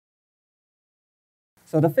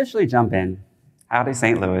So to officially jump in, howdy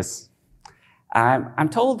St. Louis. I'm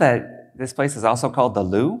told that this place is also called the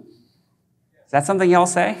Lou. Is that something y'all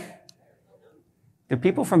say? Do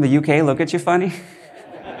people from the UK look at you funny?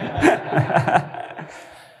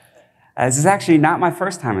 This is actually not my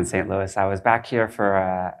first time in St. Louis. I was back here for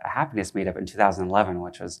a happiness meetup in 2011,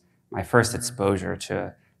 which was my first exposure to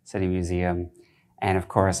a city museum. And of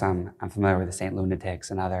course, I'm familiar with the St.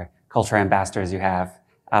 Lunatics and other culture ambassadors you have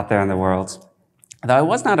out there in the world. Though I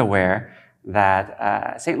was not aware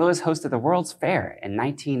that St. Louis hosted the World's Fair in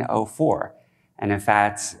 1904. And in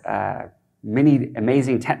fact, many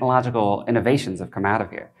amazing technological innovations have come out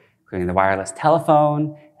of here, including the wireless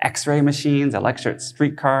telephone, X-ray machines, electric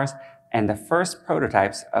streetcars, and the first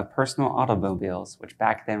prototypes of personal automobiles, which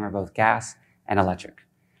back then were both gas and electric.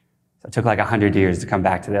 So it took like 100 years to come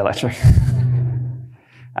back to the electric.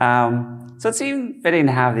 So it seemed fitting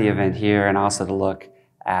to have the event here and also to look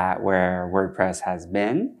at where WordPress has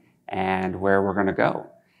been and where we're going to go.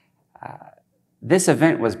 This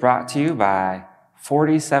event was brought to you by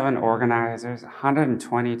 47 organizers,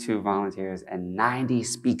 122 volunteers, and 90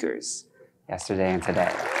 speakers yesterday and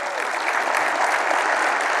today.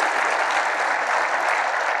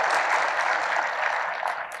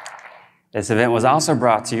 This event was also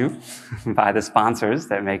brought to you by the sponsors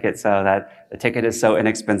that make it so that the ticket is so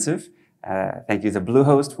inexpensive. Thank you to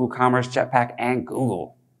Bluehost, WooCommerce, Jetpack, and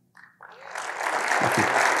Google.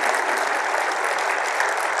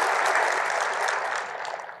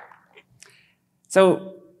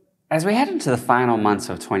 So, as we head into the final months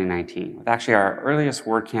of 2019, with actually our earliest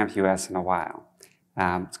WordCamp US in a while,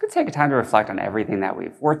 it's going to take a time to reflect on everything that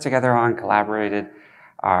we've worked together on, collaborated,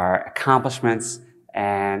 our accomplishments,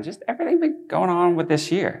 and just everything been going on with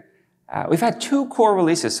this year. We've had 2 core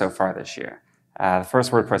releases so far this year. The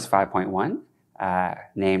first, WordPress 5.1,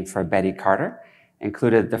 named for Betty Carter,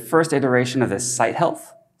 included the first iteration of the site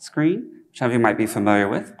health screen, which some of you might be familiar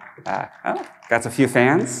with. Got a few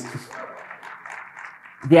fans.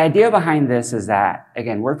 The idea behind this is that,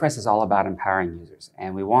 again, WordPress is all about empowering users,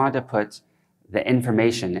 and we wanted to put the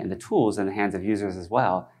information and the tools in the hands of users as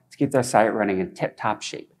well to keep their site running in tip-top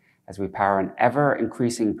shape. As we power an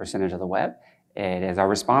ever-increasing percentage of the web, it is our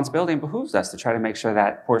responsibility and behooves us to try to make sure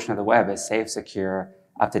that portion of the web is safe, secure,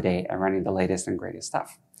 up-to-date, and running the latest and greatest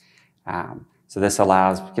stuff. So this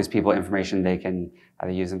gives people information they can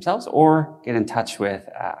either use themselves or get in touch with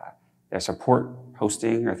their support,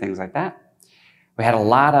 hosting, or things like that. We had a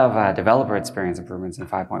lot of developer experience improvements in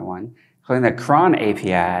 5.1, including the cron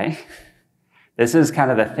API. This is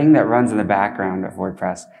kind of the thing that runs in the background of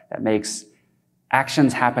WordPress that makes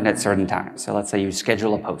actions happen at certain times. So let's say you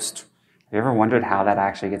schedule a post. Have you ever wondered how that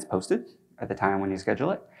actually gets posted at the time when you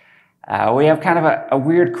schedule it? We have kind of a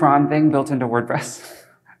weird cron thing built into WordPress.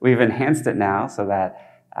 We've enhanced it now so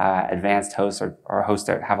that advanced hosts or hosts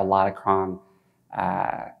that have a lot of cron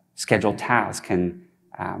scheduled tasks can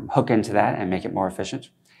hook into that and make it more efficient.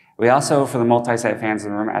 We also, for the multi-site fans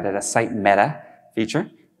in the room, added a site meta feature,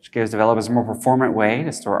 which gives developers a more performant way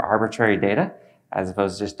to store arbitrary data as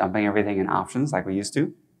opposed to just dumping everything in options like we used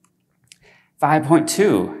to.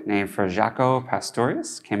 5.2, named for Jaco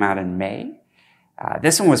Pastorius, came out in May.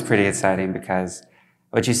 This one was pretty exciting because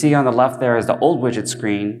what you see on the left there is the old widget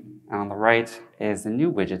screen, and on the right is the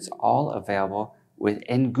new widgets, all available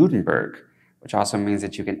within Gutenberg, which also means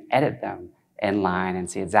that you can edit them in line and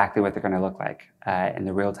see exactly what they're going to look like in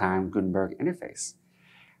the real-time Gutenberg interface.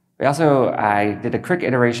 I did a quick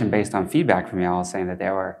iteration based on feedback from y'all saying that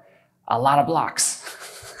there were a lot of blocks.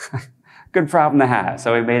 Good problem to have.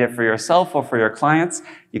 So we made it for yourself or for your clients.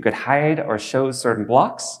 You could hide or show certain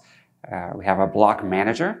blocks. We have a block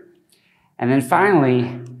manager. And then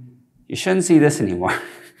finally, you shouldn't see this anymore.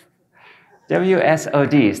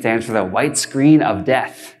 WSOD stands for the white screen of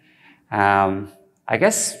death. I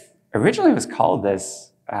guess originally it was called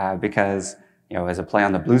this because, as a play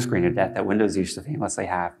on the blue screen of death that Windows used to famously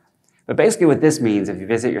have. But basically what this means, if you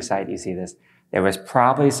visit your site and you see this, there was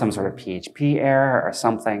probably some sort of PHP error or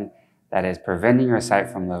something that is preventing your site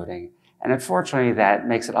from loading. And unfortunately, that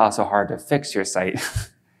makes it also hard to fix your site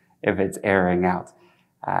if it's erroring out.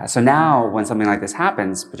 So now when something like this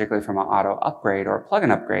happens, particularly from an auto upgrade or a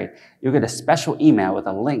plugin upgrade, you'll get a special email with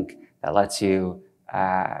a link that lets you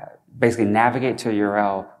basically navigate to a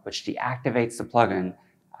URL which deactivates the plugin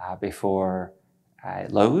before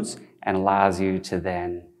it loads and allows you to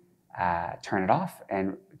then turn it off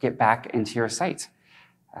and get back into your site.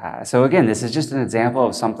 So again, this is just an example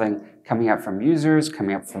of something coming up from users,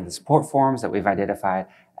 coming up from the support forums that we've identified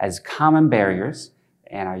as common barriers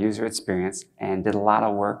in our user experience and did a lot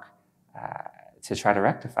of work to try to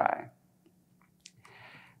rectify.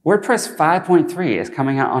 WordPress 5.3 is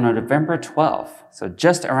coming out on November 12th, so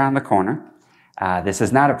just around the corner. This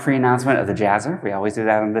is not a pre-announcement of the Jazzer. We always do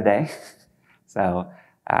that on the day. So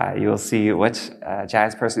you'll see which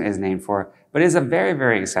Jazz person is named for. But it is a very,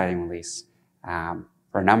 very exciting release for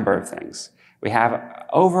a number of things. We have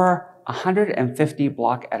over 150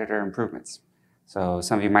 block editor improvements. So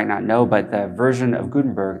some of you might not know, but the version of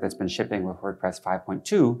Gutenberg that's been shipping with WordPress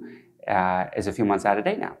 5.2 is a few months out of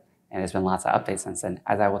date now. And there's been lots of updates since then,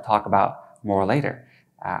 as I will talk about more later.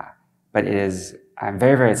 But I'm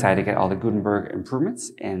very, very excited to get all the Gutenberg improvements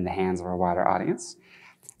in the hands of a wider audience.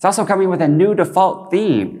 It's also coming with a new default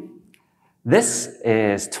theme. This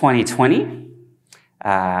is 2020.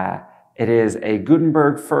 It is a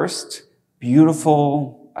Gutenberg first,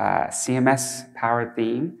 beautiful CMS-powered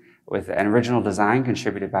theme with an original design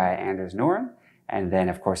contributed by Anders Noren, and then,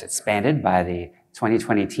 of course, expanded by the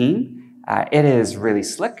 2020 team. It is really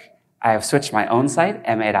slick. I have switched my own site,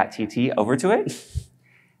 ma.tt, over to it.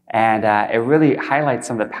 And it really highlights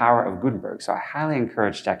some of the power of Gutenberg. So I highly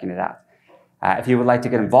encourage checking it out. If you would like to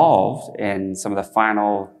get involved in some of the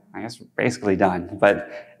final, I guess basically done, but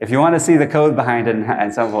if you want to see the code behind it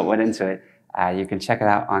and some of what went into it, you can check it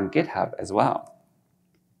out on GitHub as well.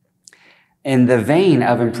 In the vein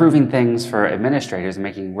of improving things for administrators and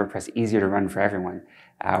making WordPress easier to run for everyone,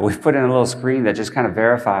 we've put in a little screen that just kind of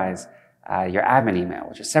verifies your admin email,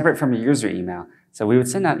 which is separate from your user email. So we would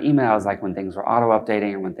send out emails like when things were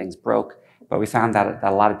auto-updating or when things broke, but we found that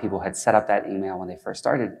a lot of people had set up that email when they first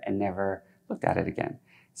started and never looked at it again.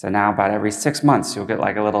 So now about every 6 months, you'll get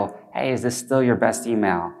like a little, hey, is this still your best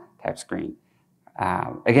email type screen.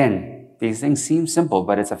 Again, these things seem simple,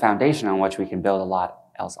 but it's a foundation on which we can build a lot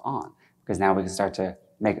else on, because now we can start to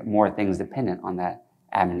make more things dependent on that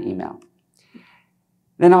admin email.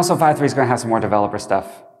 Then also 5.3 is going to have some more developer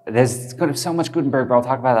stuff. There's going to be so much Gutenberg, but I'll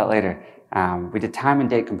talk about that later. We did time and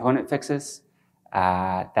date component fixes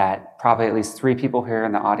that probably at least 3 people here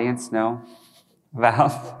in the audience know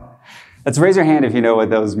about. Let's raise your hand if you know what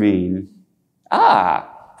those mean.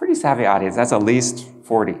 Pretty savvy audience. That's at least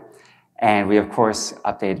 40. And we, of course,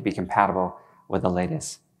 updated to be compatible with the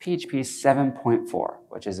latest PHP 7.4,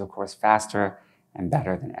 which is, of course, faster and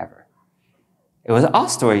better than ever. It was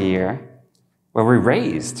also a year where we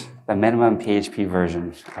raised the minimum PHP version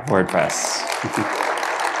of WordPress.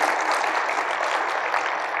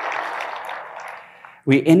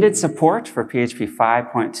 We ended support for PHP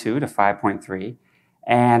 5.2 to 5.3,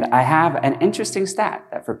 and I have an interesting stat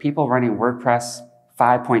that for people running WordPress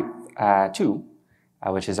 5.2,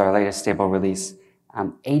 which is our latest stable release,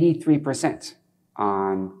 83%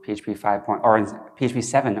 on PHP 5. Or PHP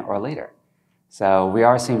 7 or later. So we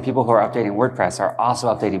are seeing people who are updating WordPress are also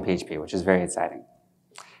updating PHP, which is very exciting.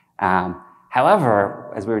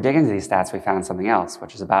 However, as we were digging into these stats, we found something else,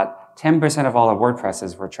 which is about 10% of all the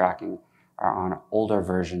WordPresses we're tracking are on older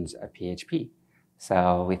versions of PHP.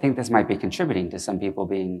 So we think this might be contributing to some people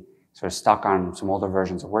being sort of stuck on some older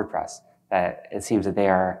versions of WordPress, that it seems that they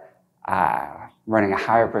are running a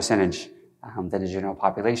higher percentage than the general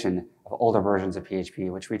population of older versions of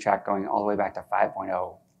PHP, which we track going all the way back to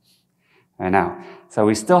 5.0. I know. So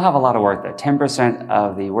we still have a lot of work there. 10%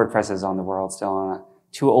 of the WordPresses on the world still on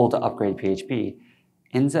too old to upgrade PHP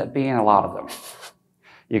ends up being a lot of them.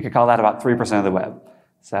 You could call that about 3% of the web.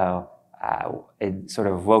 So it sort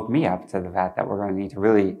of woke me up to the fact that we're going to need to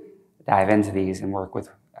really dive into these and work with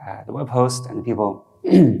the web host and the people,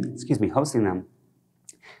 excuse me, hosting them.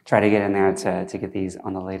 Try to get in there to get these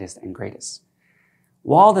on the latest and greatest.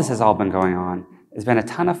 While this has all been going on, there's been a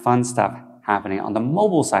ton of fun stuff happening on the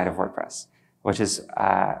mobile side of WordPress, which is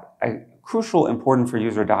a crucial, important for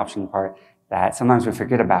user adoption part that sometimes we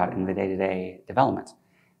forget about in the day-to-day development.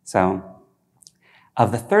 So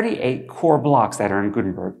of the 38 core blocks that are in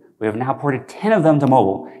Gutenberg, we have now ported 10 of them to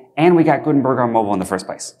mobile, and we got Gutenberg on mobile in the first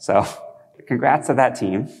place. So congrats to that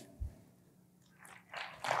team.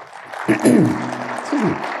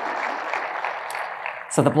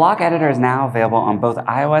 So the block editor is now available on both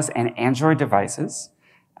iOS and Android devices,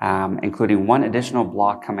 including one additional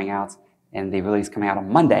block coming out in the release coming out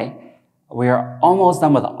on Monday. We are almost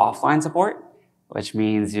done with offline support, which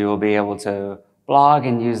means you will be able to blog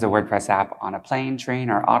and use the WordPress app on a plane, train,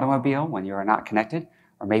 or automobile when you are not connected,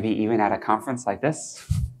 or maybe even at a conference like this.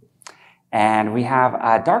 And we have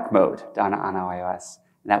a dark mode done on iOS,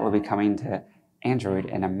 and that will be coming to Android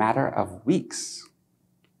in a matter of weeks.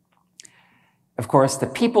 Of course, the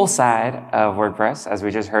people side of WordPress, as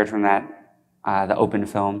we just heard from that, the open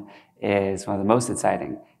film, is one of the most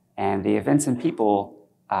exciting. And the events and people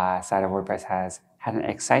side of WordPress has had an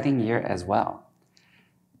exciting year as well.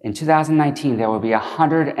 In 2019, there will be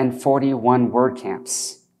 141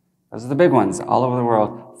 WordCamps Those are the big ones all over the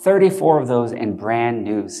world. 34 of those in brand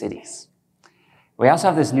new cities. We also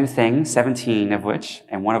have this new thing, 17 of which,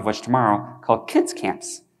 and one of which tomorrow, called Kids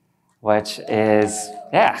Camps, which is,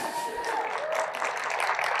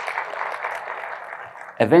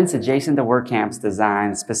 events adjacent to WordCamps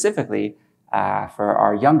designed specifically for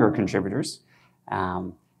our younger contributors.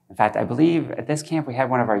 In fact, I believe at this camp we had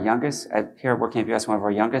one of our youngest, here at WordCamp US, one of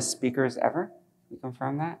our youngest speakers ever. Can you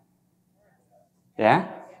confirm that? Yeah?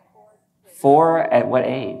 4 at what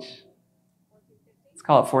age? Let's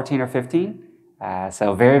call it 14 or 15.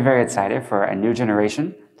 So very, very excited for a new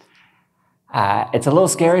generation. It's a little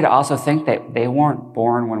scary to also think that they weren't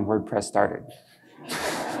born when WordPress started.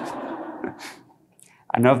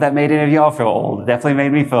 I don't know if that made any of y'all feel old. It definitely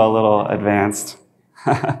made me feel a little advanced.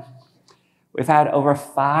 We've had over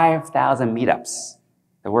 5,000 meetups.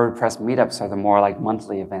 The WordPress meetups are the more like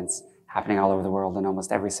monthly events happening all over the world in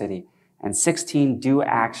almost every city. And 16 Do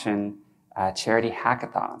Action charity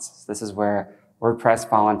hackathons. So this is where WordPress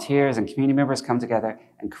volunteers and community members come together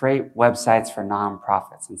and create websites for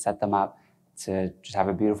nonprofits and set them up to just have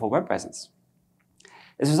a beautiful web presence.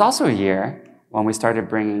 This was also a year when we started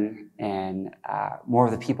bringing in more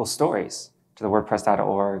of the people's stories to the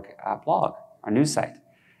WordPress.org blog, our news site.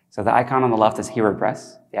 So the icon on the left is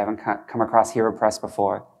HeroPress. If you haven't come across HeroPress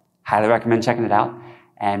before, highly recommend checking it out.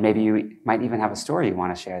 And maybe you might even have a story you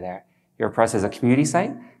want to share there. HeroPress is a community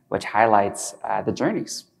site which highlights the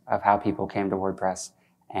journeys of how people came to WordPress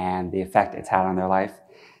and the effect it's had on their life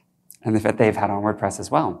and the effect they've had on WordPress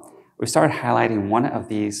as well. We started highlighting one of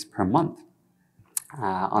these per month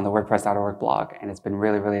on the WordPress.org blog, and it's been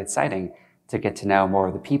really, really exciting to get to know more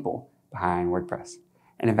of the people behind WordPress.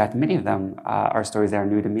 And in fact, many of them are stories that are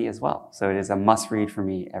new to me as well, so it is a must-read for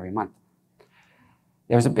me every month.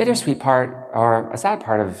 There was a bittersweet part, or a sad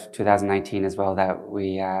part of 2019 as well, that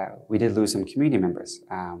we did lose some community members,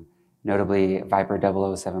 notably Viper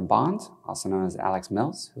 007 Bond, also known as Alex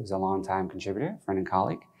Mills, who's a longtime contributor, friend and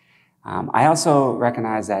colleague. I also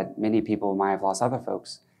recognize that many people might have lost other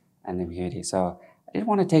folks in the community, so I did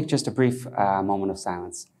want to take just a brief moment of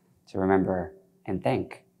silence to remember and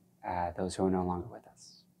thank those who are no longer with us.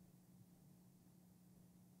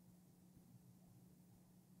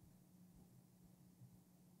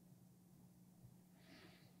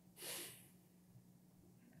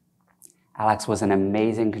 Alex was an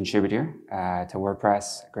amazing contributor to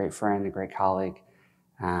WordPress, a great friend, a great colleague.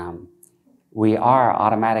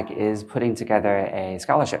 Automatic is putting together a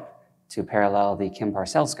scholarship to parallel the Kim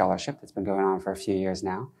Parcells Scholarship that's been going on for a few years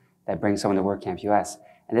now that brings someone to WordCamp US.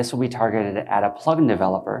 And this will be targeted at a plugin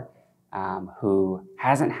developer who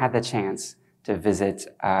hasn't had the chance to visit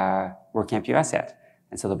WordCamp US yet.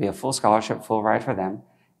 And so there'll be a full scholarship, full ride for them.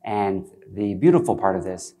 And the beautiful part of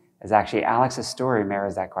this is actually Alex's story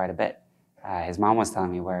mirrors that quite a bit. His mom was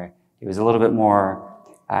telling me where he was a little bit more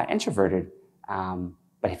introverted,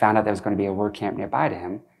 but he found out there was going to be a WordCamp nearby to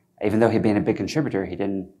him. Even though he'd been a big contributor, he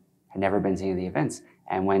had never been to any of the events,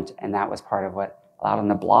 and that was part of what allowed him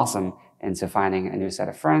to blossom into finding a new set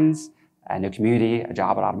of friends, a new community, a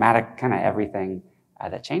job at Automatic, kind of everything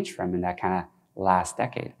that changed for him in that kind of last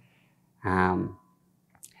decade.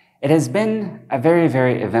 It has been a very,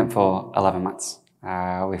 very eventful 11 months.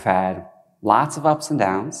 We've had lots of ups and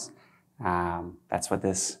downs. That's what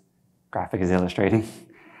this graphic is illustrating.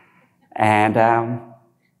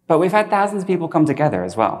 But we've had thousands of people come together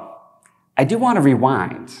as well. I do want to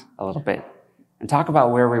rewind a little bit and talk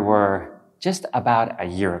about where we were just about a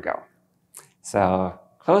year ago. So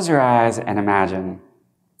close your eyes and imagine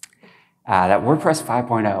that WordPress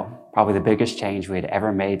 5.0, probably the biggest change we had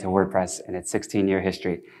ever made to WordPress in its 16-year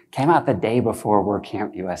history, came out the day before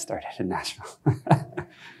WordCamp US started in Nashville.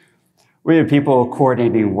 We had people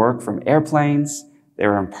coordinating work from airplanes.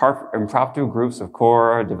 There were impromptu groups of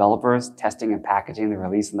core developers testing and packaging the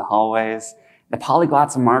release in the hallways. The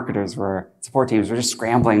polyglots and marketers support teams were just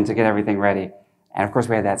scrambling to get everything ready. And of course,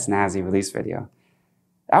 we had that snazzy release video.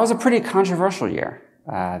 That was a pretty controversial year,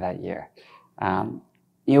 that year.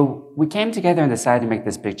 We came together and decided to make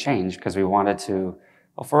this big change because we wanted to,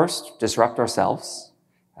 well, first, disrupt ourselves.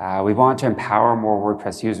 We wanted to empower more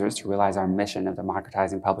WordPress users to realize our mission of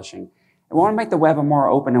democratizing publishing. We want to make the web a more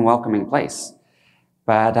open and welcoming place.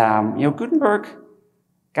 But, Gutenberg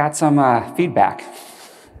got some feedback.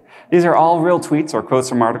 These are all real tweets or quotes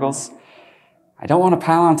from articles. I don't want to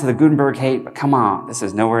pile on to the Gutenberg hate, but come on, this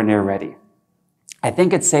is nowhere near ready. I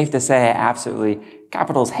think it's safe to say I absolutely,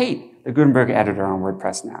 capitals, hate the Gutenberg editor on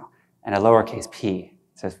WordPress now, and a lowercase p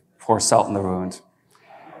to pour salt in the wound.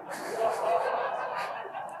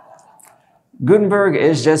 Gutenberg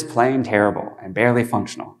is just plain terrible and barely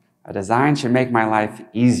functional. A design should make my life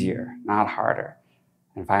easier, not harder.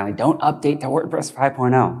 And finally, don't update to WordPress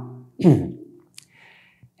 5.0.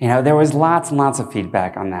 There was lots and lots of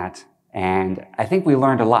feedback on that. And I think we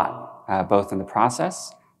learned a lot, both in the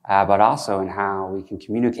process, but also in how we can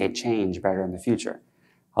communicate change better in the future.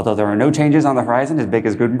 Although there are no changes on the horizon as big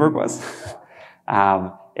as Gutenberg was.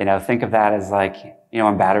 Think of that as like,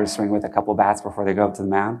 when batters swing with a couple bats before they go up to the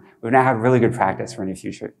mound. We've now had really good practice for any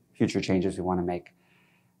future changes we want to make.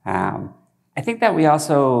 I think that we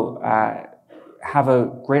also have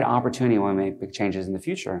a great opportunity when we make big changes in the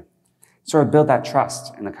future, sort of build that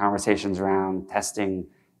trust in the conversations around testing,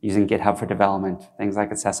 using GitHub for development, things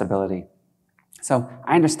like accessibility. So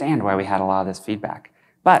I understand why we had a lot of this feedback,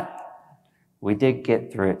 but we did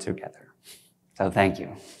get through it together. So thank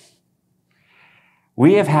you.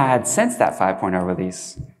 We have had, since that 5.0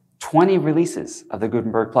 release, 20 releases of the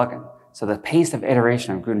Gutenberg plugin. So the pace of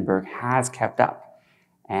iteration of Gutenberg has kept up.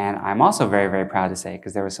 And I'm also very, very proud to say,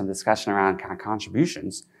 because there was some discussion around kind of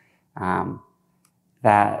contributions,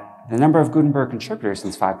 that the number of Gutenberg contributors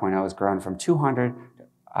since 5.0 has grown from 200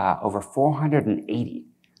 to over 480,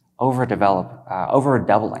 over a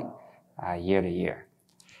doubling year to year.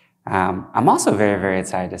 I'm also very, very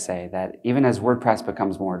excited to say that even as WordPress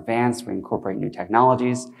becomes more advanced, we incorporate new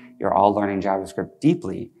technologies, you're all learning JavaScript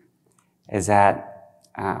deeply, is that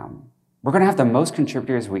we're going to have the most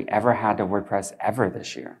contributors we ever had to WordPress ever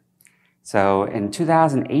this year. So in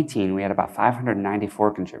 2018, we had about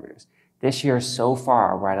 594 contributors. This year, so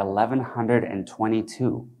far, we're at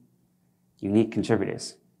 1,122 unique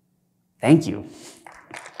contributors. Thank you.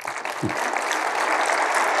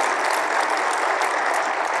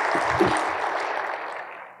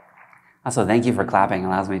 Also, thank you for clapping. It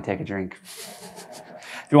allows me to take a drink.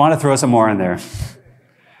 If you want to throw some more in there.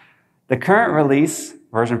 The current release,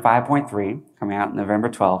 version 5.3, coming out November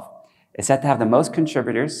 12th, is set to have the most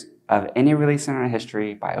contributors of any release in our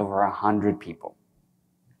history by over 100 people.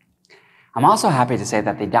 I'm also happy to say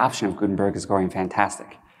that the adoption of Gutenberg is going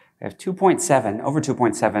fantastic. We have over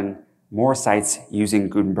 2.7 more sites using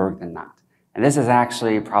Gutenberg than not. And this is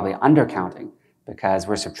actually probably undercounting because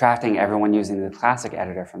we're subtracting everyone using the classic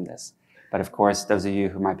editor from this. But of course, those of you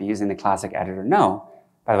who might be using the classic editor know,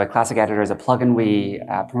 by the way, classic editor is a plugin we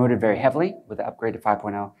promoted very heavily with the upgrade to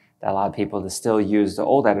 5.0 that allowed people to still use the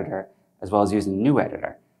old editor as well as using the new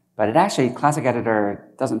editor. But it actually, classic editor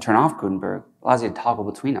doesn't turn off Gutenberg, it allows you to toggle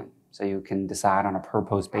between them. So you can decide on a per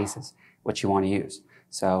post basis what you want to use.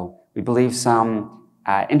 So we believe some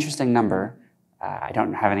interesting number, I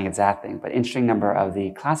don't have any exact thing, but interesting number of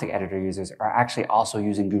the classic editor users are actually also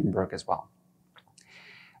using Gutenberg as well.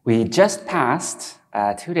 We just passed,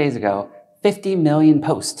 2 days ago, 50 million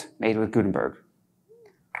posts made with Gutenberg.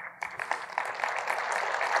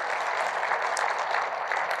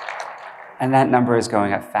 And that number is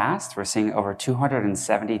going up fast. We're seeing over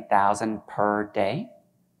 270,000 per day.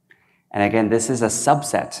 And again, this is a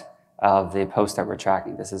subset of the posts that we're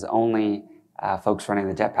tracking. This is only folks running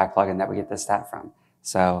the Jetpack plugin that we get this stat from.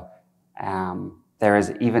 So there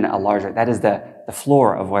is even a larger, that is the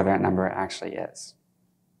floor of where that number actually is.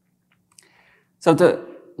 So to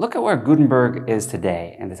look at where Gutenberg is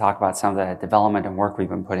today and to talk about some of the development and work we've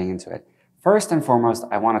been putting into it, first and foremost,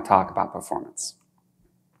 I want to talk about performance.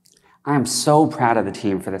 I am so proud of the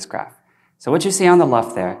team for this graph. So what you see on the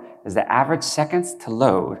left there is the average seconds to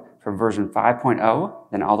load from version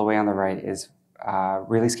 5.0, then all the way on the right is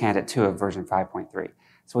release candidate 2 of version 5.3.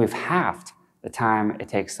 So we've halved the time it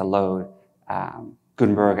takes to load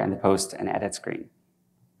Gutenberg and the post and edit screen.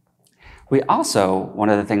 We also, one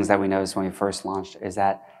of the things that we noticed when we first launched is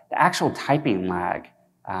that the actual typing lag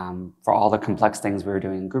for all the complex things we were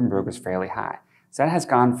doing in Gutenberg was fairly high. So that has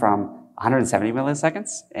gone from 170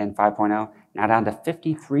 milliseconds in 5.0 now down to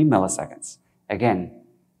 53 milliseconds. Again,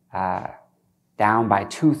 down by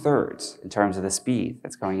 2/3 in terms of the speed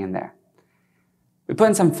that's going in there. We put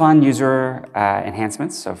in some fun user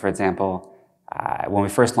enhancements. So for example, when we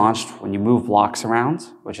first launched, when you move blocks around,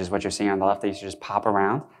 which is what you're seeing on the left, that you should just pop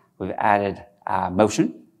around, we've added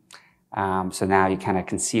motion. So now you kind of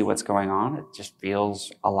can see what's going on. It just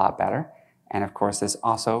feels a lot better. And of course, this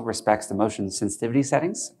also respects the motion sensitivity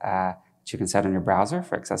settings that you can set on your browser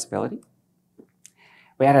for accessibility.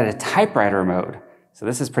 We added a typewriter mode. So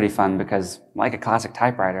this is pretty fun because, like a classic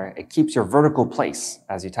typewriter, it keeps your vertical place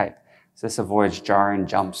as you type. So this avoids jarring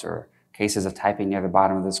jumps or cases of typing near the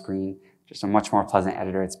bottom of the screen. Just a much more pleasant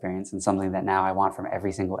editor experience and something that now I want from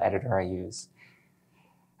every single editor I use.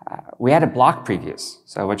 We added block previews.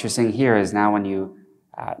 So what you're seeing here is now when you,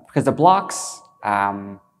 because the blocks,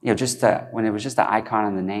 when it was just the icon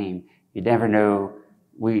and the name, you never know,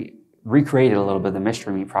 we recreated a little bit of the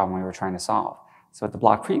mystery meat problem we were trying to solve. So what the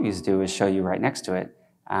block previews do is show you right next to it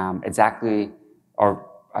exactly or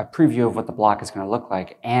a preview of what the block is going to look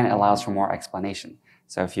like, and it allows for more explanation.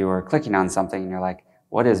 So if you were clicking on something and you're like,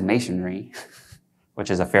 what is masonry?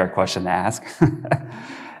 Which is a fair question to ask.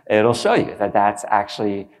 It'll show you that that's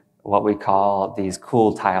actually what we call these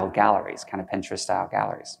cool tiled galleries, kind of Pinterest-style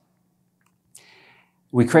galleries.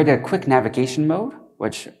 We created a quick navigation mode,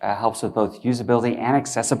 which helps with both usability and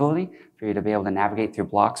accessibility for you to be able to navigate through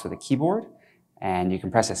blocks with a keyboard. And you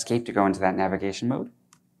can press Escape to go into that navigation mode.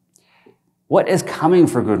 What is coming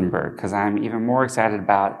for Gutenberg? Because I'm even more excited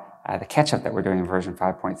about the catch-up that we're doing in version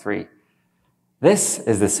 5.3. This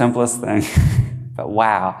is the simplest thing, but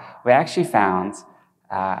wow. We actually found,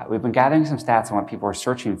 we've been gathering some stats on what people are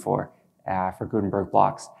searching for Gutenberg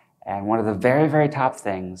blocks. And one of the very, very top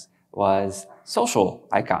things was social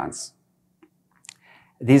icons.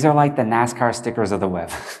 These are like the NASCAR stickers of the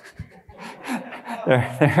web.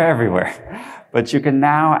 they're everywhere. But you can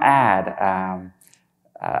now add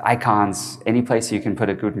icons any place you can put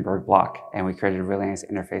a Gutenberg block, and we created a really nice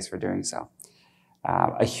interface for doing so.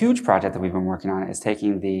 A huge project that we've been working on is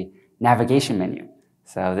taking the navigation menu.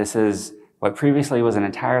 So this is what previously was an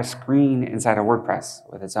entire screen inside of WordPress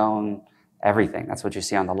with its own everything. That's what you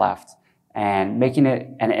see on the left. And making it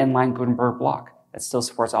an inline Gutenberg block that still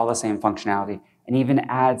supports all the same functionality and even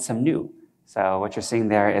adds some new. So what you're seeing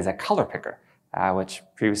there is a color picker, which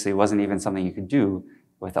previously wasn't even something you could do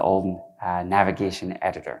with the old navigation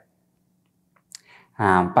editor.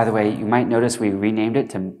 By the way, you might notice we renamed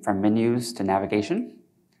it from menus to navigation.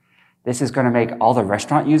 This is going to make all the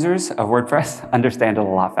restaurant users of WordPress understand it a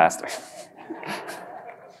lot faster.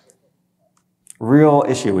 Real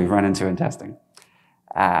issue we've run into in testing.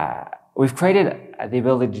 We've created the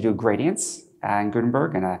ability to do gradients in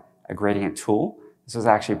Gutenberg and a gradient tool. This was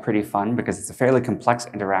actually pretty fun because it's a fairly complex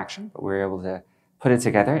interaction, but we were able to put it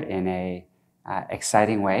together in a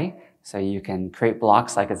exciting way. So you can create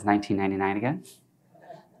blocks like it's 1999 again.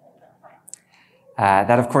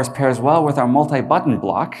 That, of course, pairs well with our multi-button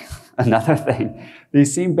block. Another thing.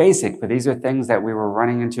 These seem basic, but these are things that we were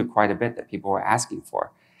running into quite a bit that people were asking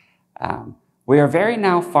for. We're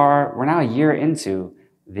now a year into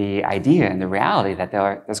the idea and the reality that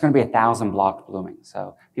there's going to be 1,000 blocks blooming.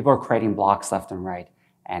 So people are creating blocks left and right,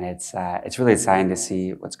 and it's really exciting to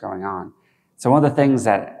see what's going on. So one of the things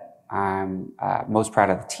that I'm most proud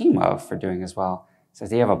of the team of for doing as well is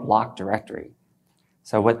they have a block directory.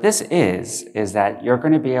 So what this is that you're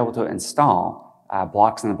going to be able to install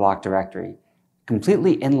blocks in the block directory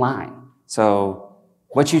completely inline. So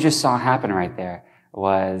what you just saw happen right there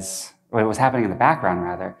was, what was happening in the background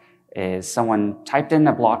rather, is someone typed in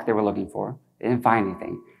a block they were looking for. They didn't find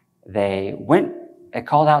anything. It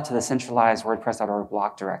called out to the centralized WordPress.org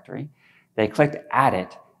block directory. They clicked add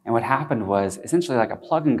it, and what happened was essentially like a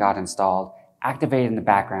plugin got installed, activated in the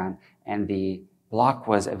background, and the block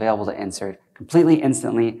was available to insert completely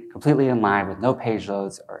instantly, completely in line with no page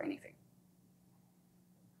loads or anything.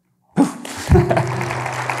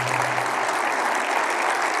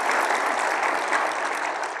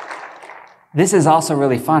 This is also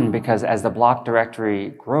really fun because as the block directory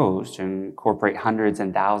grows to incorporate hundreds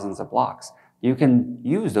and thousands of blocks, you can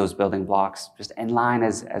use those building blocks just in line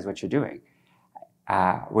as what you're doing.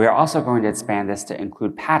 We are also going to expand this to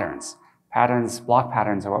include patterns. Block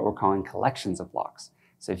patterns are what we're calling collections of blocks.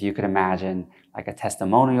 So if you could imagine like a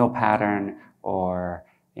testimonial pattern or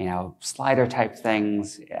slider type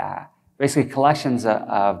things, basically collections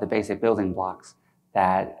of the basic building blocks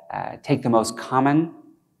that take the most common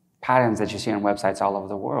patterns that you see on websites all over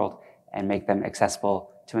the world and make them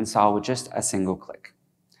accessible to install with just a single click.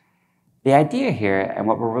 The idea here, and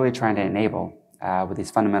what we're really trying to enable with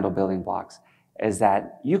these fundamental building blocks, is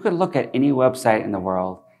that you could look at any website in the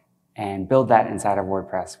world and build that inside of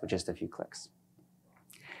WordPress with just a few clicks.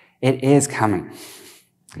 It is coming.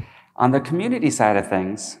 On the community side of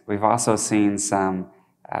things, we've also seen some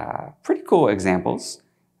pretty cool examples.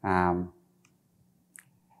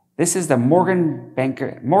 This is the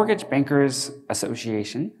Mortgage Bankers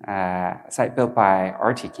Association, a site built by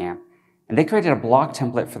RTCamp, and they created a block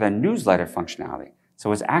template for their newsletter functionality. So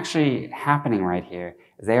what's actually happening right here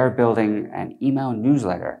is they are building an email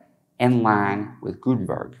newsletter in line with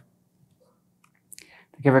Gutenberg.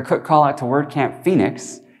 To give a quick call out to WordCamp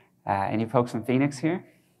Phoenix. Any folks from Phoenix here?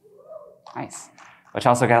 Nice. Which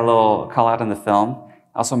also got a little call out in the film.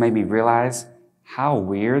 Also made me realize how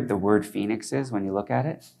weird the word Phoenix is when you look at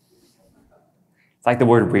it. It's like the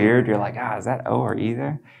word weird. You're like, is that O or E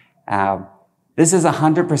there? This is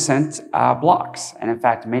 100% blocks. And in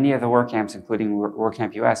fact, many of the WordCamps, including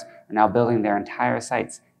WordCamp US, are now building their entire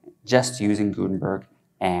sites just using Gutenberg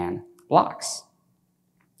and blocks.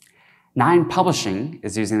 9 Publishing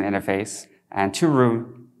is using the interface, and two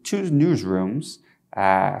newsrooms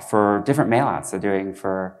for different mailouts they're doing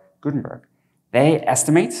for Gutenberg. They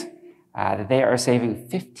estimate that they are saving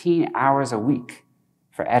 15 hours a week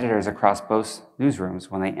for editors across both newsrooms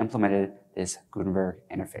when they implemented this Gutenberg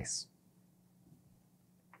interface.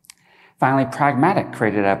 Finally, Pragmatic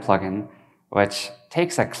created a plugin which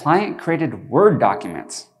takes a client-created Word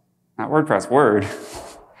document, not WordPress, Word,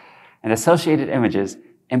 and associated images,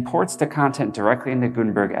 imports the content directly into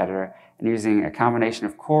Gutenberg editor, and using a combination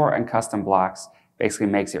of core and custom blocks, basically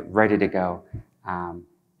makes it ready to go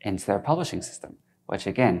into their publishing system, which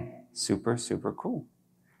again, super, super cool.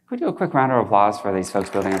 Could we do a quick round of applause for these folks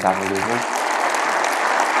building on top of Gutenberg?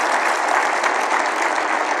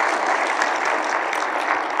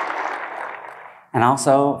 And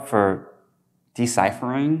also for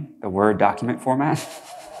deciphering the Word document format.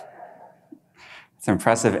 It's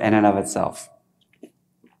impressive in and of itself.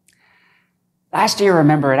 Last year,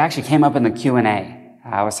 remember, it actually came up in the Q&A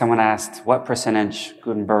where someone asked what percentage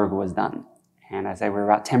Gutenberg was done. And I said we're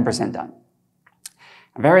about 10% done.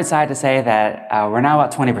 I'm very excited to say that we're now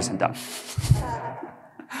about 20% done.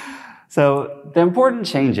 So the important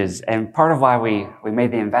changes, and part of why we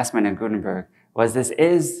made the investment in Gutenberg, was this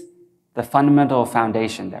is the fundamental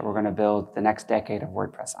foundation that we're going to build the next decade of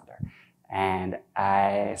WordPress under. And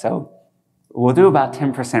so we'll do about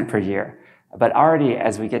 10% per year. But already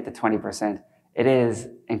as we get to 20%, it is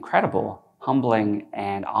incredible, humbling,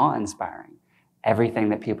 and awe-inspiring, everything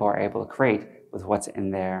that people are able to create with what's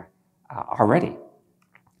in there already.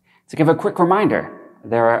 To give a quick reminder,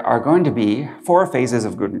 there are going to be 4 phases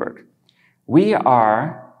of Gutenberg. We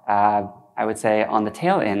are, I would say, on the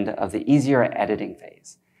tail end of the easier editing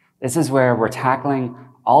phase. This is where we're tackling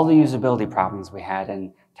all the usability problems we had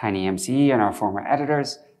in TinyMCE and our former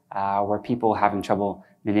editors, where people having trouble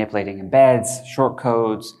manipulating embeds,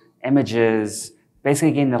 shortcodes, images,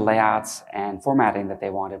 basically getting the layouts and formatting that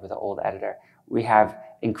they wanted with the old editor. We have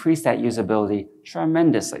increased that usability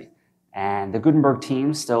tremendously. And the Gutenberg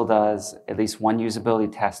team still does at least 1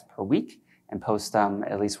 usability test per week and posts them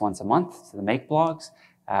at least once a month to the Make blogs,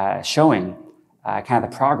 showing kind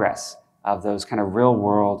of the progress of those kind of real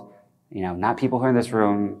world, not people who are in this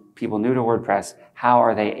room, people new to WordPress, how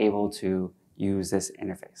are they able to use this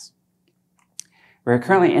interface? We're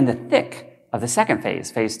currently in the thick of the second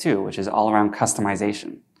phase, phase 2, which is all around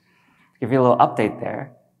customization. To give you a little update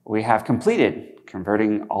there, we have completed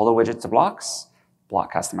converting all the widgets to blocks,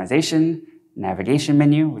 block customization, navigation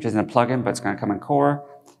menu, which isn't a plugin, but it's going to come in core,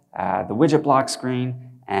 the widget block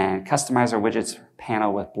screen, and customize our widgets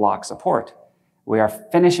panel with block support. We are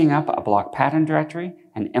finishing up a block pattern directory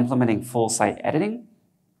and implementing full site editing.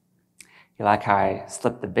 You like how I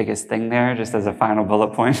slipped the biggest thing there just as a final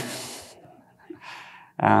bullet point?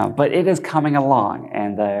 But it is coming along,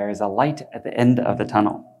 and there's a light at the end of the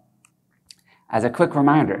tunnel. As a quick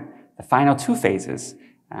reminder, the final 2 phases,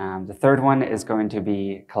 the third one is going to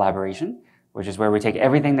be collaboration, which is where we take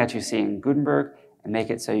everything that you see in Gutenberg and make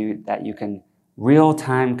it so that you can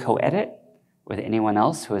real-time co-edit with anyone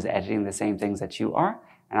else who is editing the same things that you are,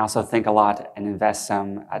 and also think a lot and invest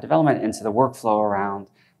some development into the workflow around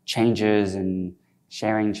changes and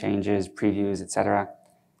sharing changes, previews, etc.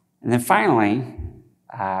 And then finally,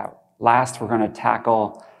 last, we're going to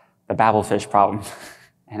tackle the Babelfish problem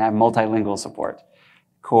and have multilingual support,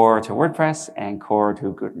 core to WordPress and core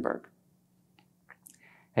to Gutenberg.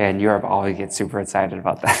 And Europe always gets super excited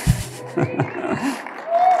about that.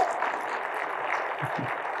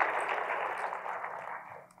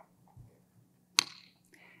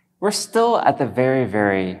 We're still at the very,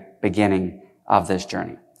 very beginning of this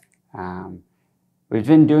journey. We've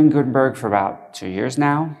been doing Gutenberg for about 2 years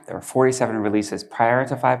now. There were 47 releases prior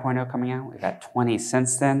to 5.0 coming out. We've had 20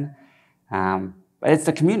 since then. But it's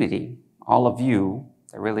the community, all of you,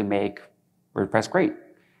 that really make WordPress great.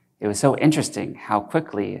 It was so interesting how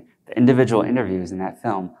quickly the individual interviews in that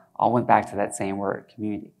film all went back to that same word,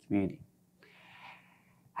 community.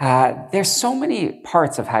 There's so many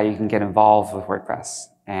parts of how you can get involved with WordPress.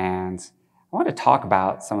 And I want to talk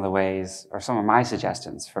about some of the ways, or some of my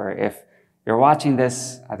suggestions for if you're watching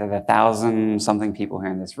this, either the 1,000-something people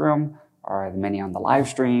here in this room, or the many on the live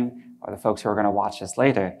stream, or the folks who are going to watch this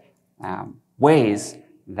later, ways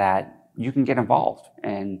that you can get involved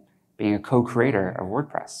in being a co-creator of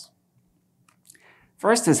WordPress.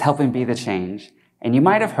 First is helping be the change. And you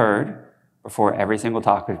might have heard, before every single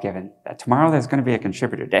talk we've given, that tomorrow there's going to be a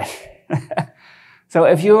contributor day. So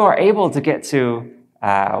if you are able to get to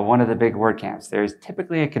one of the big WordCamps, there's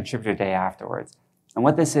typically a contributor day afterwards. And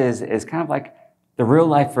what this is kind of like the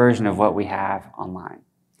real-life version of what we have online.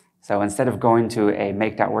 So instead of going to a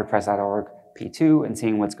make.wordpress.org P2 and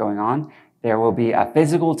seeing what's going on, there will be a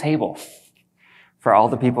physical table for all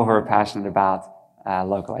the people who are passionate about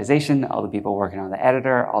localization, all the people working on the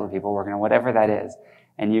editor, all the people working on whatever that is.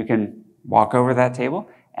 And you can walk over that table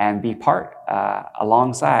and be part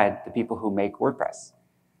alongside the people who make WordPress.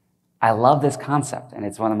 I love this concept, and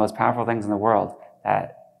it's one of the most powerful things in the world,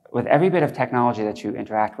 that with every bit of technology that you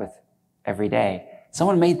interact with every day,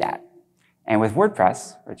 someone made that. And with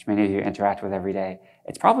WordPress, which many of you interact with every day,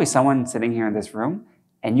 it's probably someone sitting here in this room,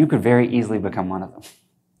 and you could very easily become one of them.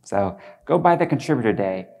 So go by the contributor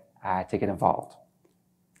day to get involved.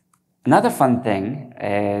 Another fun thing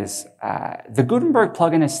is the Gutenberg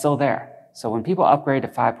plugin is still there. So when people upgrade to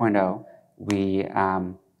 5.0, we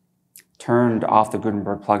turned off the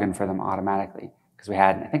Gutenberg plugin for them automatically because we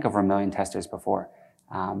had, I think, over 1 million testers before.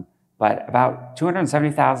 But about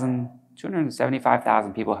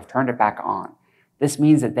 275,000 people have turned it back on. This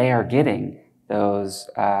means that they are getting those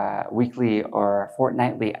weekly or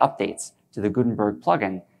fortnightly updates to the Gutenberg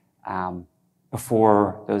plugin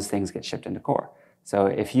before those things get shipped into core. So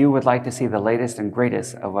if you would like to see the latest and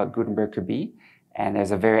greatest of what Gutenberg could be, and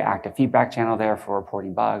there's a very active feedback channel there for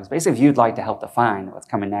reporting bugs. Basically, if you'd like to help define what's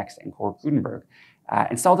coming next in core Gutenberg,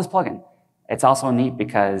 install this plugin. It's also neat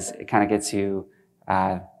because it kind of gets you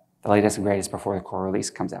the latest and greatest before the core release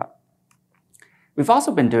comes out. We've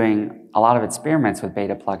also been doing a lot of experiments with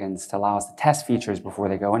beta plugins to allow us to test features before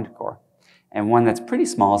they go into core. And one that's pretty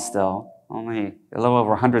small still, only a little over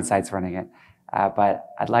 100 sites running it, but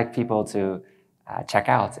I'd like people to check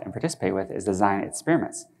out and participate with is design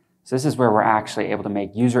experiments. So this is where we're actually able to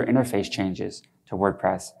make user interface changes to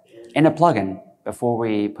WordPress in a plugin before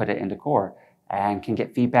we put it into core and can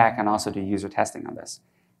get feedback and also do user testing on this.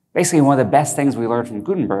 Basically, one of the best things we learned from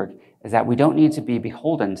Gutenberg is that we don't need to be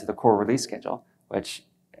beholden to the core release schedule, which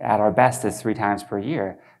at our best is 3 times per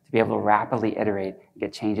year, to be able to rapidly iterate and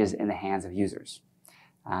get changes in the hands of users.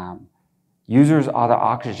 Users are the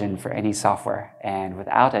oxygen for any software, and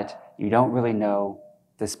without it, you don't really know,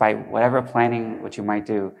 despite whatever planning what you might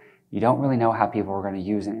do, you don't really know how people are going to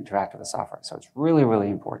use and interact with the software. So it's really, really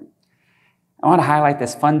important. I want to highlight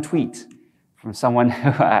this fun tweet from someone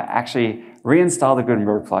who actually reinstalled the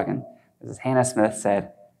Gutenberg plugin. This is Hannah Smith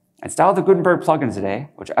said, "Installed the Gutenberg plugin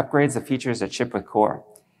today, which upgrades the features that ship with core.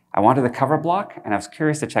 I wanted the cover block, and I was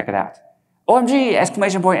curious to check it out. OMG!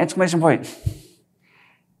 Exclamation point, exclamation point.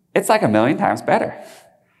 It's like 1,000,000 times better.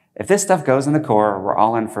 If this stuff goes in the core, we're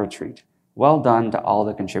all in for a treat. Well done to all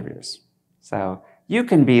the contributors." So you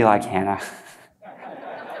can be like Hannah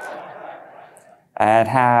and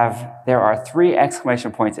there are 3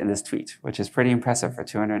 exclamation points in this tweet, which is pretty impressive for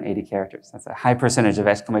 280 characters. That's a high percentage of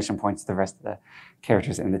exclamation points to the rest of the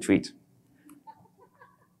characters in the tweet.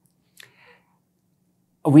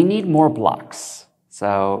 We need more blocks.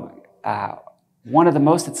 So one of the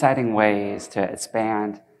most exciting ways to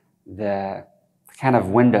expand the kind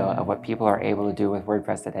of window of what people are able to do with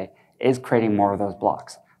WordPress today is creating more of those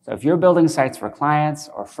blocks. So if you're building sites for clients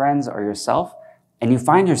or friends or yourself, and you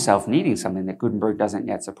find yourself needing something that Gutenberg doesn't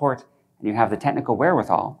yet support, and you have the technical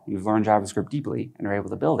wherewithal, you've learned JavaScript deeply and are able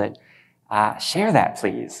to build it, share that,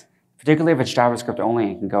 please. Particularly if it's JavaScript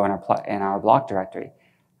only and can go in our block directory.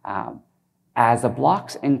 As the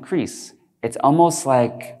blocks increase, it's almost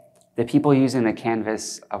like the people using the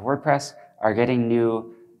canvas of WordPress are getting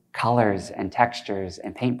new colors and textures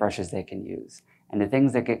and paintbrushes they can use. And the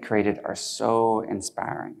things that get created are so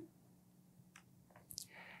inspiring.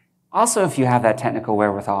 Also, if you have that technical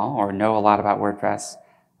wherewithal or know a lot about WordPress,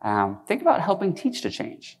 think about helping teach to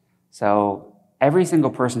change. So every single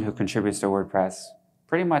person who contributes to WordPress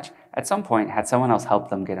pretty much at some point had someone else help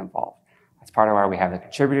them get involved. That's part of why we have the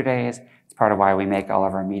contributor days. It's part of why we make all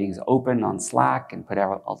of our meetings open on Slack and put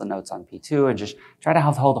out all the notes on P2 and just try to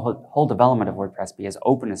have the whole development of WordPress be as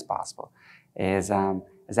open as possible, is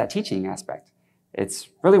that teaching aspect. It's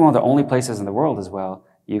really one of the only places in the world as well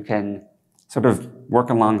you can sort of work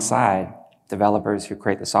alongside developers who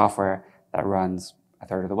create the software that runs a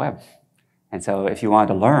third of the web. And so if you wanted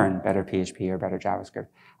to learn better PHP or better JavaScript,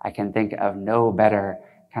 I can think of no better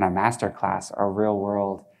kind of masterclass or real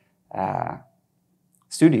world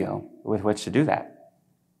studio with which to do that.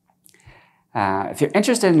 If you're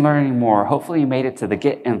interested in learning more, hopefully you made it to the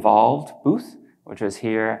Get Involved booth, which was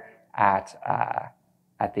here at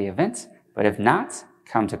the event. But if not,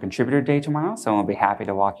 come to Contributor Day tomorrow. Someone will be happy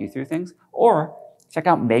to walk you through things. Or check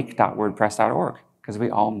out make.wordpress.org, because we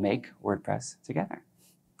all make WordPress together.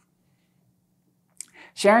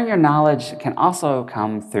 Sharing your knowledge can also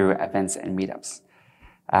come through events and meetups.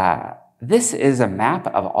 This is a map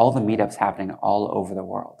of all the meetups happening all over the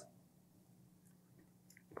world.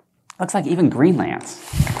 Looks like even Greenland.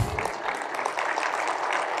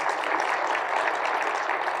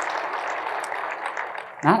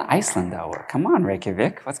 Not Iceland, though. Come on,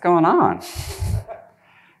 Reykjavik. What's going on?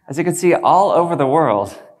 As you can see, all over the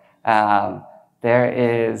world, there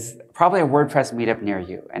is probably a WordPress meetup near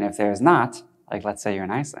you. And if there's not, like let's say you're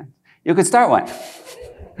in Iceland, you could start one.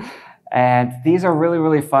 And these are really,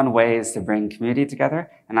 really fun ways to bring community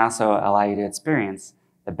together and also allow you to experience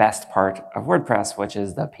the best part of WordPress, which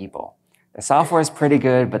is the people. The software is pretty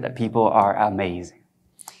good, but the people are amazing.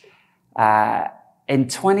 In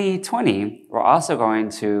 2020, we're also going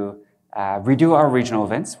to redo our regional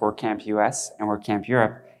events, WordCamp US and WordCamp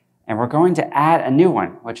Europe, and we're going to add a new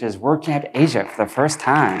one, which is WordCamp Asia for the first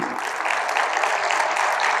time.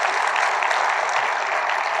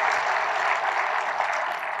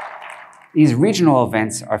 These regional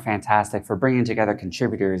events are fantastic for bringing together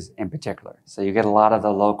contributors in particular. So you get a lot of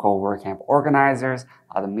the local WordCamp organizers,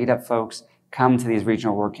 a lot of the meetup folks come to these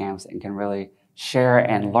regional WordCamps and can really share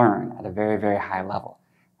and learn at a very, very high level.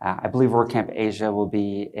 I believe WordCamp Asia will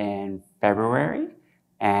be in February,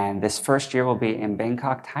 and this first year will be in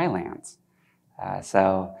Bangkok, Thailand.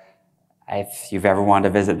 So if you've ever wanted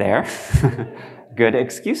to visit there, good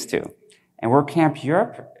excuse to. And WordCamp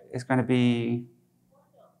Europe is going to be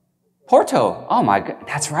Porto. Oh my God,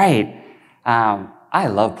 that's right. I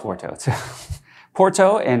love Porto too.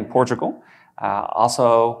 Porto in Portugal,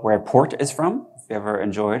 also where port is from, if you ever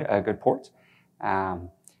enjoyed a good port.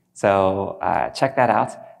 So check that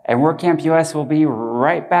out. And WordCamp US will be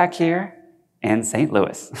right back here in St.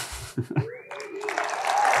 Louis.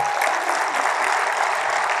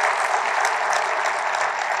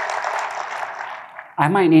 I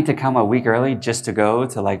might need to come a week early just to go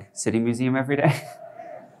to like City Museum every day.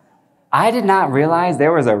 I did not realize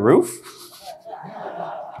there was a roof,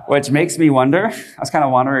 which makes me wonder. I was kind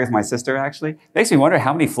of wondering with my sister, actually. Makes me wonder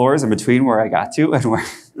how many floors in between where I got to and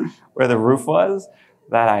where the roof was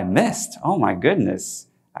that I missed. Oh my goodness.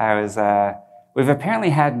 We've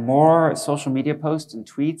apparently had more social media posts and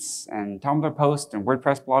tweets and Tumblr posts and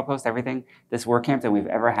WordPress blog posts, everything, this WordCamp than we've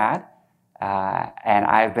ever had. And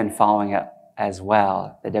I've been following it as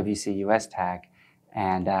well, the WC US tag.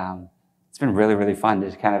 And it's been really, really fun to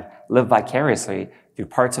kind of live vicariously through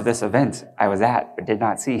parts of this event I was at but did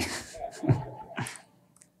not see.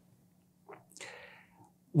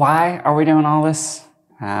 Why are we doing all this?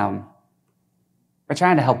 We're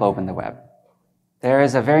trying to help open the web. There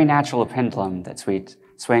is a very natural pendulum that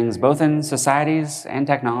swings both in societies and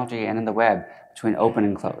technology and in the web between open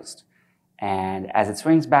and closed. And as it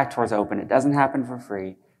swings back towards open, it doesn't happen for free,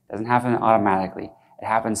 it doesn't happen automatically. It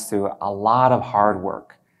happens through a lot of hard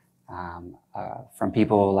work. From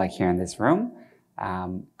people like here in this room,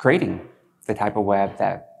 creating the type of web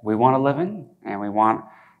that we want to live in, and we want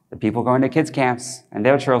the people going to kids camps and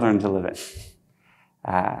their children to live in.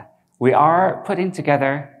 We are putting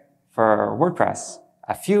together for WordPress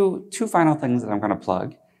two final things that I'm going to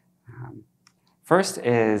plug. First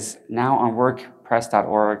is now on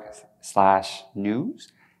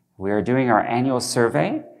wordpress.org/news. We are doing our annual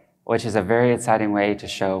survey, which is a very exciting way to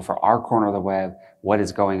show for our corner of the web what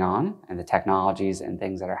is going on and the technologies and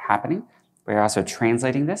things that are happening. We're also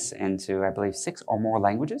translating this into, I believe, 6 or more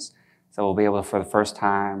languages. So we'll be able to, for the first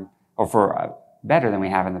time, or for better than we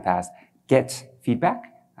have in the past, get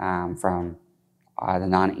feedback from the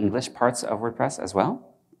non-English parts of WordPress as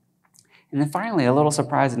well. And then finally, a little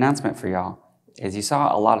surprise announcement for y'all is you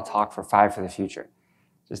saw a lot of talk for 5 for the Future.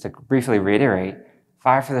 Just to briefly reiterate,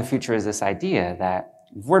 5 for the Future is this idea that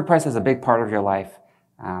if WordPress is a big part of your life,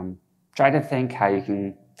 try to think how you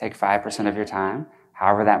can take 5% of your time,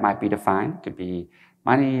 however that might be defined. It could be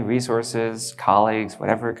money, resources, colleagues,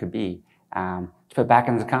 whatever it could be, to put back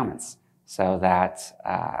into the comments so that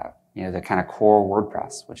the kind of core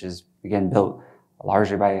WordPress, which is, again, built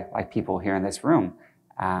largely by people here in this room,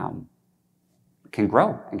 can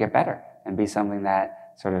grow and get better and be something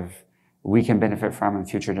that sort of we can benefit from and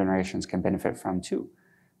future generations can benefit from too.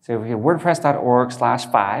 So if you have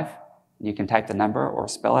wordpress.org/5, you can type the number or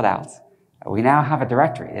spell it out. We now have a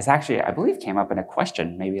directory. This actually, I believe, came up in a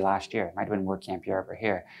question maybe last year. It might have been WordCamp Europe or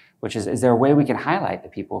here, which is there a way we can highlight the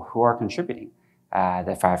people who are contributing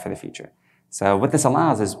the 5 for the Future? So what this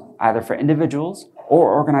allows is either for individuals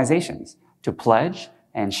or organizations to pledge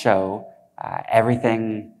and show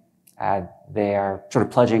everything they are sort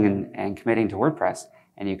of pledging and committing to WordPress,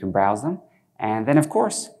 and you can browse them. And then, of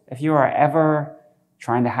course, if you are ever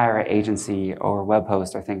trying to hire an agency or web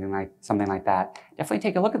host or something like that, definitely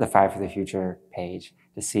take a look at the 5 for the Future page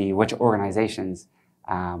to see which organizations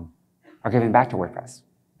are giving back to WordPress.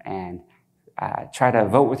 And try to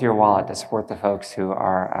vote with your wallet to support the folks who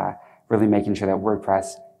are really making sure that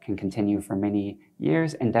WordPress can continue for many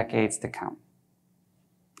years and decades to come.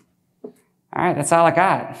 All right, that's all I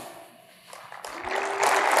got.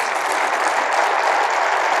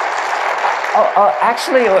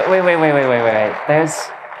 Actually, wait.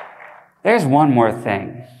 There's one more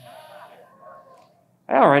thing.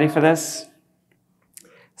 Are y'all ready for this?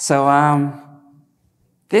 So,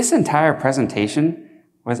 this entire presentation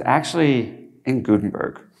was actually in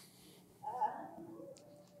Gutenberg.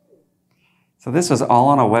 So this was all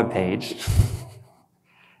on a web page.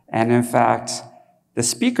 And in fact, the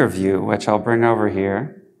speaker view, which I'll bring over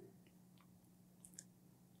here,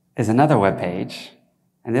 is another web page.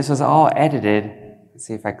 And this was all edited. Let's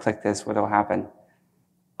see if I click this, what will happen.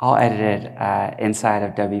 All edited inside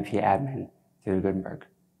of WP Admin through Gutenberg.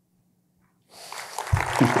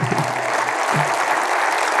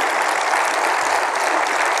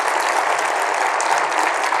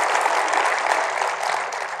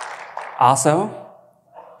 Also,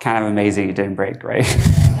 kind of amazing it didn't break, right?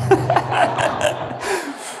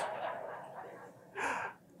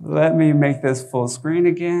 Let me make this full screen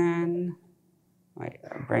again. Wait,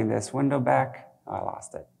 bring this window back. Oh, I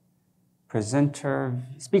lost it. Presenter,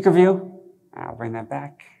 speaker view. I'll bring that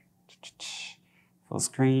back. Full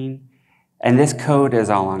screen. And this code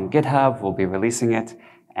is all on GitHub. We'll be releasing it.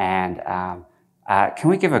 And can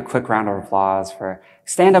we give a quick round of applause for,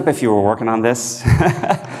 stand up if you were working on this.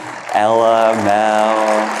 Ella,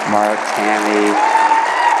 Mel, Mark, Tammy.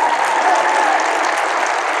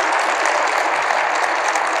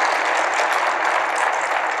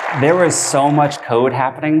 There was so much code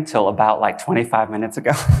happening till about like 25 minutes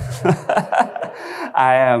ago.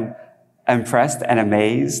 I am impressed and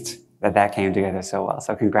amazed that that came together so well.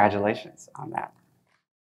 So congratulations on that.